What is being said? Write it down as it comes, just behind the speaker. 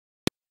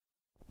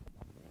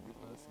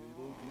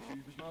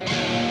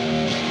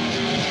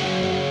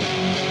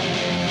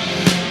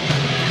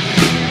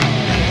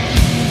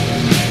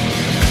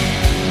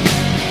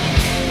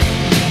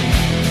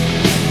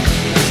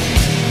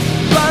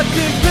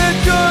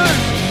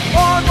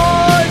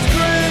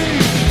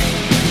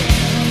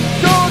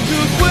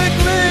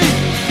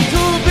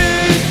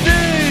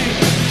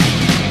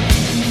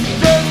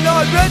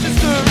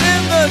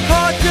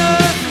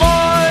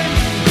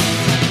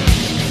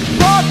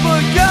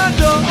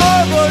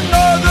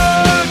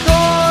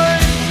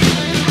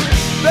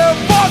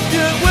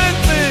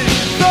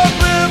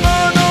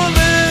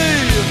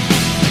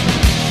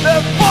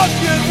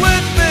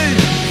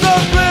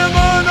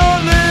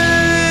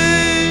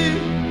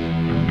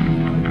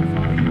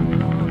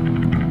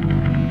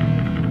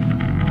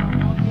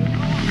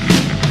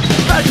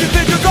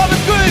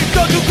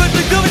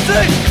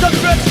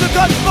Doesn't register,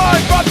 doesn't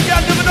mind.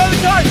 Propaganda of another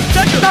kind.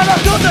 Danger,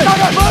 guilty,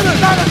 murder,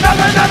 never.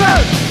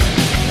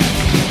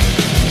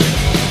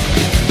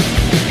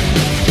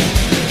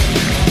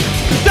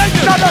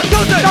 Danger,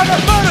 guilty,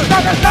 murder,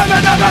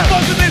 never.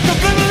 Fuck with me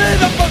subliminally,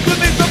 the fuck with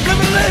me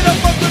subliminally, the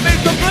fuck with me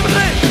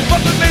subliminally,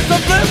 fuck with me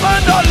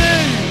subliminally.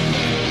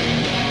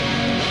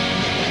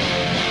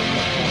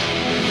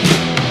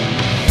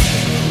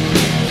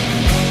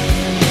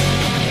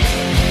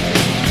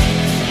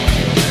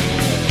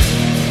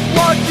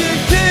 Watching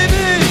TV,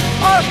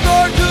 I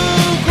start to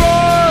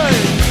cry.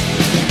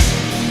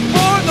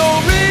 For no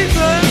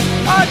reason,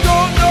 I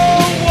don't know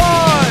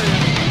why.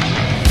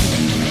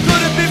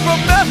 Could it be from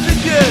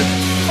messages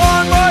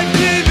on my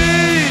TV?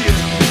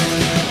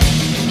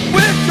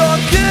 Which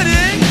I'm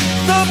getting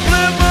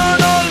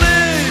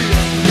subliminally.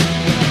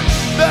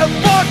 They're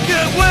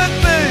fucking with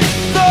me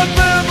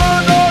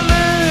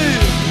subliminally.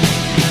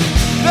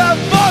 They're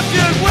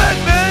fucking with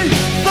me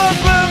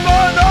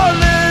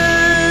subliminally.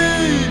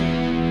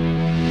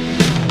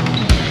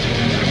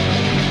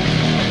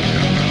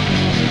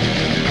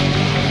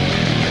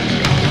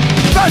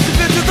 Fashion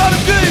bitches on the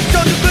beat,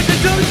 doesn't think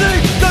it's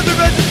anything. Doesn't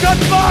register, got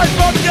mind,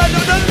 propaganda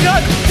of another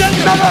kind.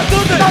 Danger,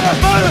 guilty,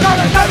 murder,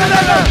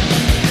 never.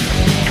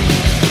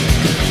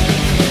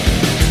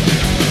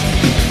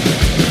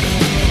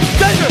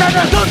 Danger,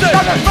 guilty,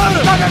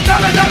 murder,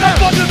 never.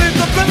 Fuck with me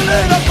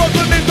subliminally, fuck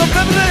with me